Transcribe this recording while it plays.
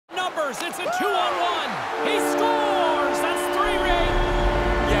fires. It's a 2-on-1. He scores. That's 3, Ray.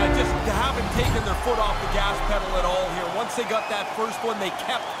 Yeah, just haven't taken their foot off the gas pedal at all here. Once they got that first one, they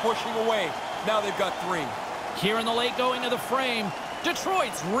kept pushing away. Now they've got 3. Here in the late going of the frame,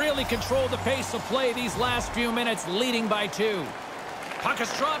 Detroit's really controlled the pace of play these last few minutes, leading by 2. Puck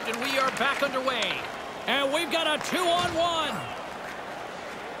is dropped, and we are back underway. And we've got a 2-on-1.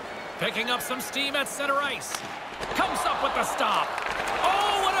 Picking up some steam at center ice. Comes up with the stop.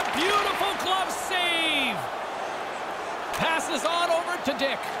 Oh, what a beautiful glove save. Passes on over to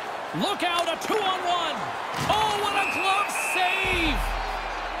Dick. Look out, a 2-on-1. Oh, what a glove save.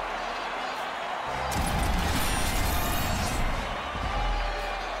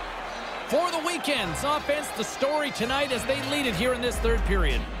 For the Weekends offense, the story tonight as they lead it here in this third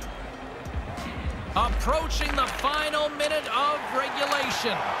period. Approaching the final minute of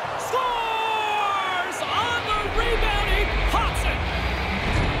regulation. Scores! On the rebounding Hudson.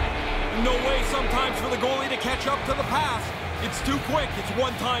 No way sometimes for the goalie to catch up to the pass. It's too quick. It's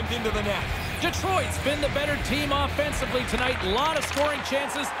one-timed into the net. Detroit's been the better team offensively tonight. A lot of scoring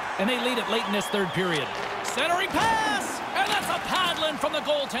chances, and they lead it late in this third period. Centering pass! And that's a paddling from the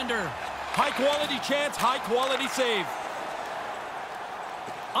goaltender. High-quality chance, high-quality save.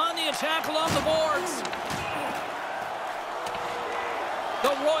 On the attack along the boards.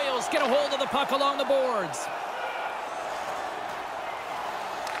 The Royals get a hold of the puck along the boards.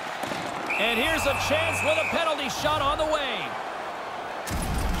 And here's a chance with a penalty shot on the way.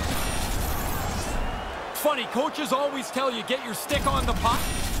 Funny, coaches always tell you, get your stick on the puck.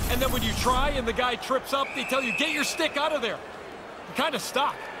 And then when you try and the guy trips up, they tell you, get your stick out of there. You're kind of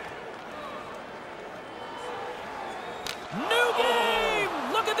stuck. New game!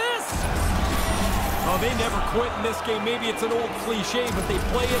 Look at this! Oh, they never quit in this game. Maybe it's an old cliche, but they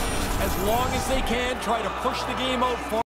play it as long as they can, try to push the game out far